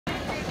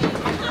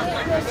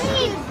The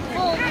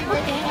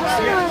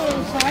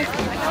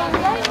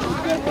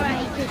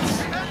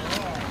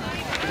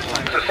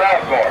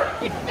sophomore.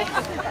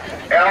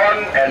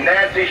 Ellen and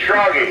Nancy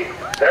Schroggy,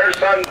 their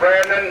son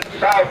Brandon,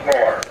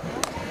 sophomore.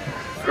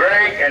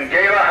 Greg and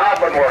Gayla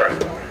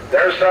Hoppenworth,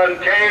 their son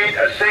Cade,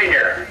 a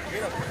senior.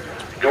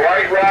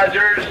 Dwight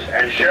Rogers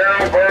and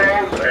Cheryl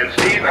Burrows and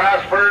Steve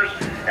Hospers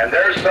and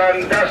their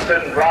son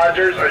Dustin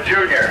Rogers, a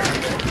junior.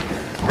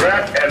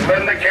 Brett and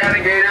Linda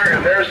Cannigator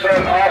and their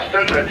son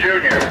Austin, a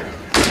junior.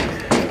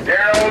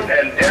 Daryl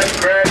and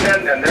Deb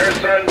Grandin and their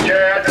son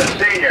Chad, a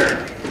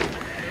senior.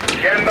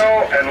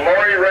 Kendall and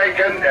Lori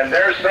Rakin and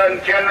their son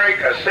Kenrick,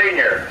 a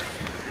senior.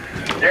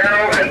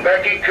 Daryl and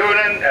Becky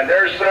Coonan and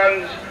their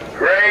sons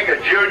Greg,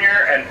 a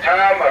junior, and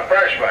Tom, a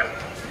freshman.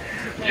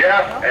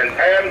 Jeff and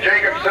Pam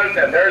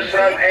Jacobson and their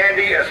son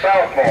Andy, a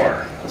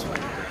sophomore.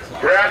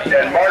 Brett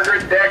and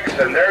Margaret Dix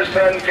and their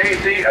son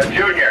Casey, a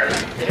junior.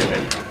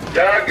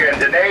 Doug and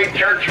Danae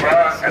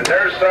Churchma and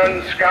their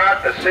son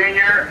Scott, a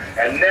senior,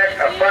 and Nick,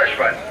 a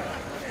freshman.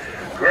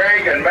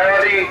 Greg and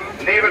Melody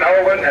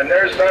Nievenhoven and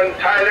their son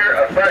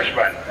Tyler, a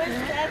freshman.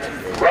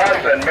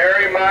 Russ and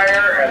Mary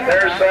Meyer and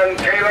their son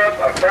Caleb,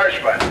 a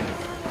freshman.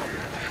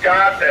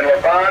 Scott and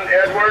LaVon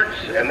Edwards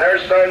and their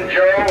son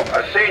Joe,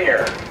 a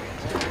senior.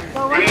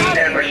 Dean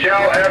and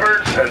Michelle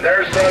Everts and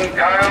their son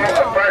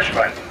Kyle, a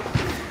freshman.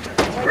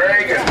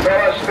 Greg and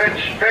Phyllis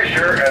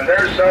Fisher and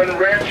their son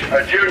Rich,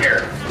 a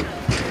junior.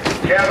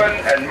 Kevin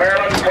and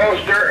Marilyn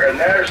Poster and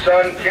their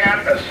son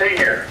Kent, a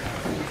senior.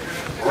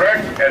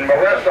 Rick and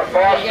Melissa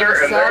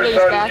Foster and their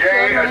son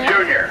Jay, a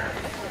junior.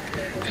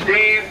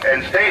 Steve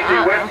and Stacy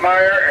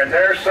Whitmire and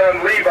their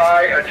son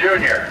Levi, a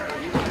junior.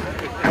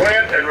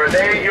 Clint and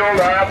Renee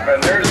Yulop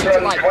and their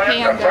son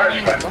Clint, a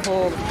freshman.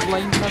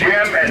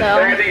 Jim and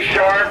Sandy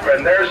Sharp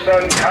and their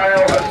son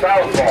Kyle, a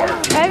sophomore.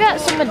 I got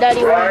some of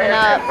Daddy warming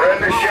up. And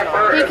Brenda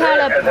Shipper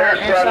and their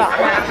son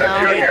Clint, a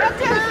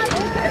junior.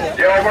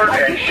 Gilbert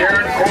and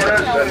Sharon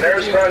Cordes and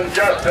their son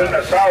Justin,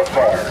 a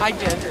sophomore. I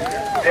did.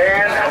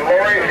 Dan and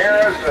Lori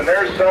Harris and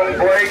their son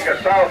Blake,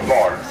 a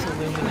sophomore.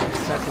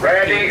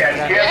 Randy and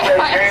Kim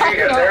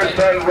Mulcahy and their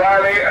son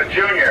Riley, a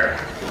junior.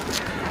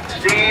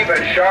 Steve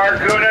and Shar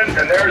Coonan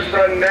and their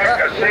son Nick,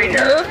 a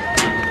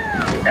senior.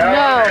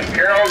 Ellen and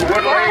Carol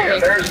Woodley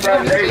and their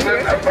son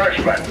Nathan, a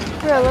freshman.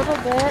 For a little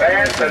bit.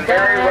 Vance and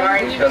Mary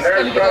Rines and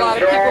their son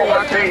Joel,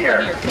 a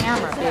senior.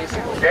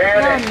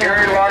 Dan and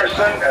Carrie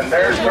Larson and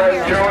their son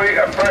Joey,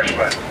 a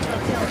freshman.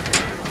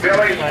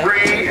 Billy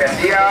Spree and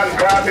Dion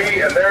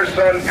Clappy and their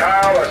son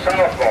Kyle, a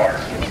sophomore.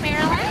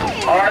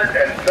 Art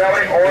and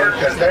Sally Ort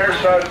and their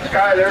son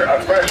Skyler,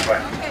 a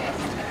freshman.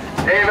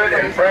 David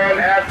and Fran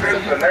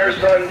Actress and their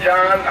son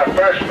John, a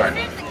freshman.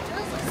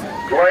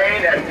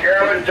 Dwayne and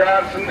Carolyn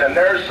Johnson and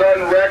their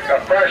son Rick,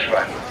 a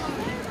freshman.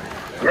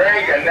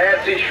 Greg and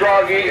Nancy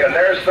Schroggy and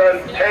their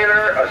son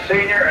Taylor, a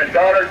senior, and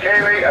daughter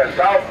Kaylee, a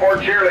sophomore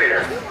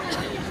cheerleader.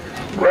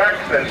 Rex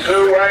and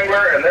Sue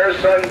Wangler and their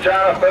son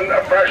Jonathan,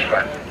 a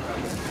freshman.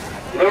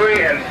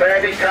 Louie and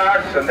Sandy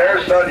Cox and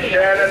their son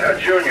Shannon, a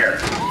junior.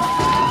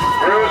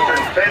 Bruce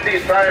and Cindy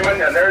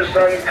Simon and their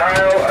son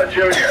Kyle, a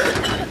junior.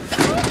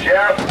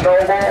 Jeff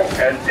Noble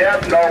and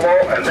Deb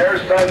Noble and their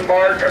son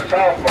Mark, a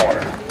sophomore.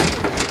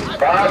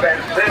 Bob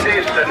and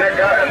Cindy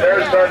Stanica and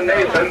their son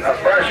Nathan, a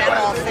freshman.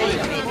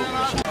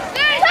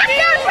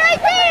 Touchdown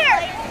right there!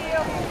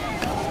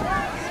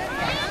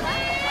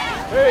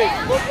 Hey,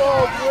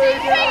 football's way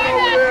down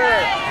over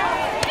there.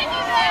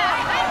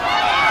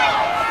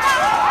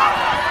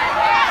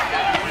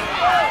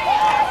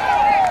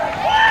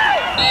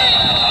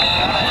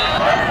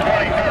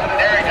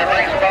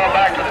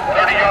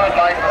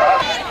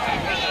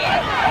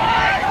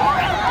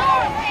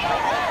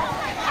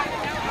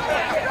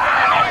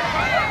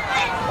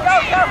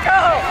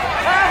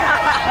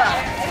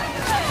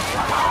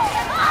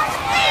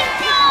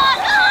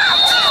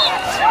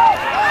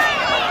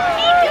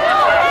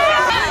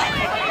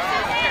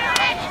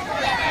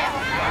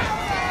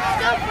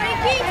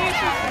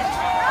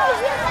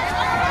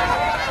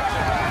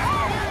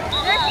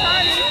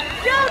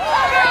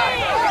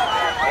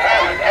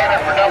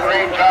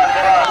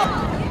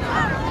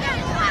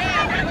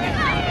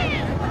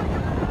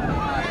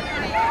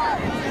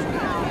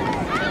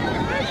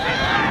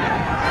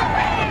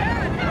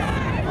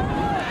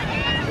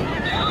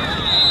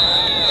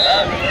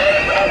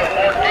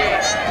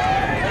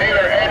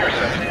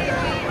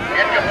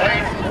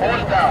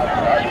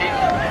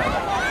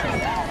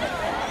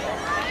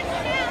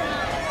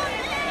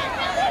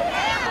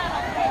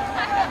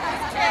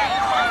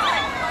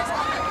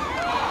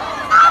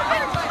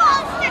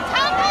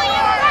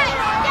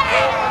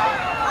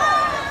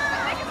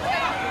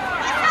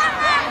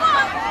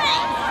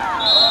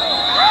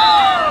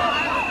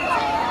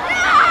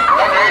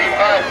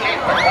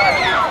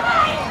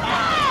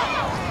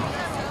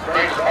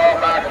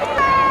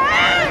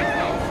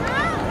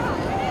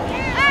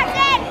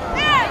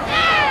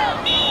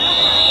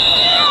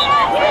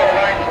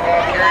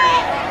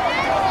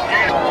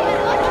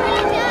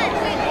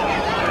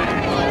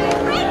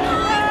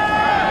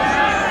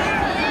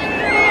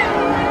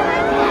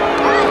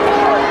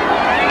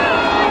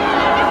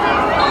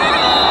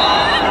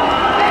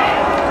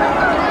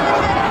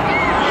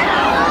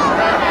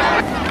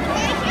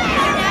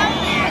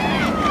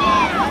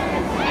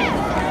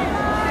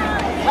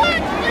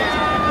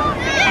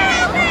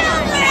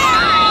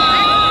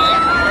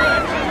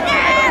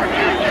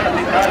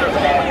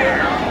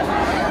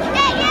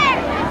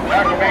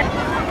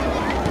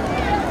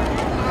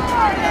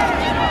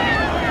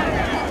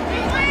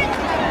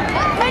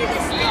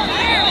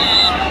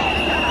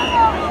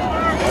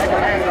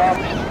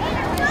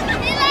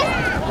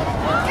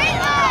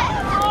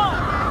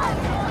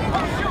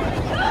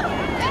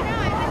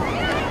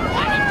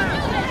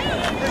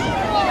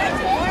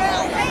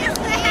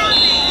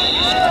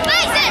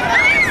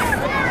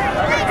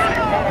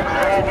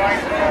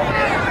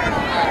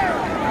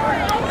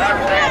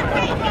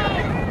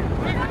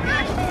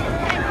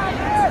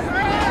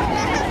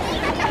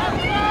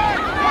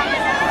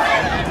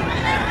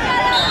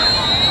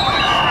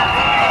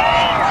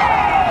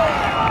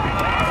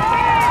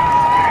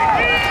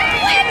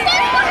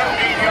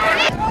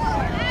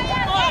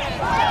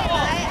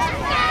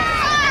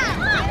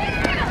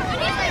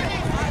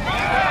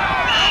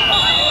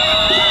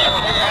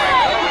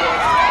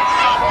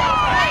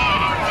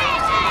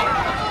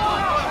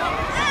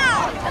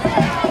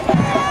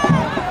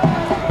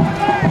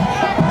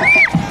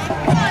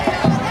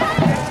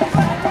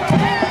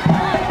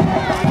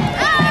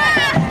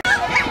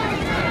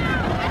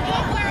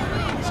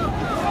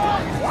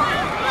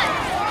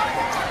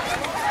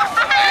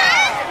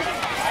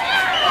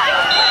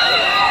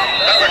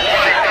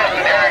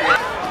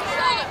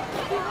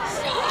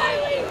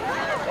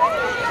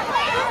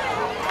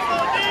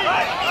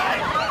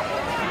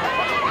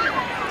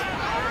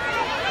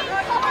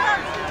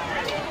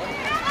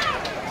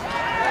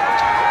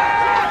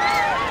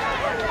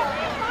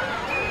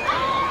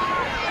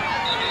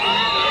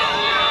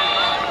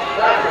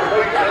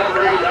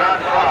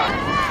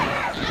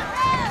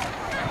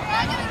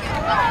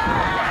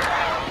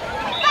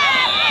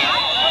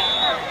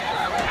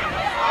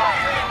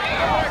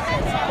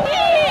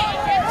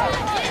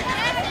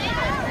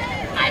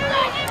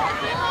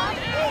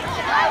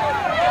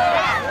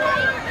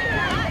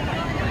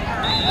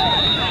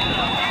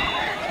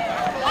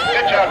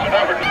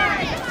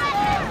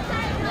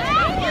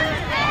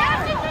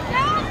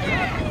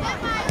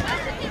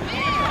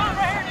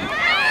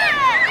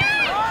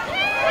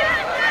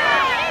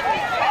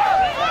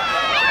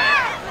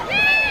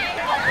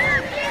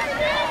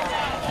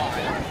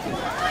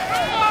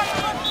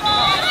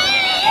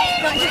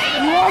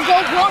 Number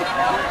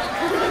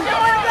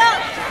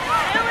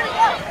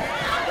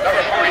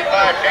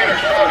 45, Taylor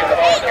Strong in the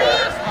ball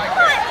carrier.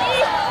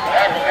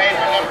 Tackle made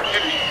for number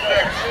 56,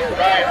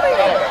 Ryan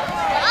Sullivan.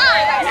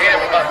 He gave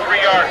him about 3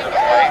 yards in the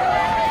play.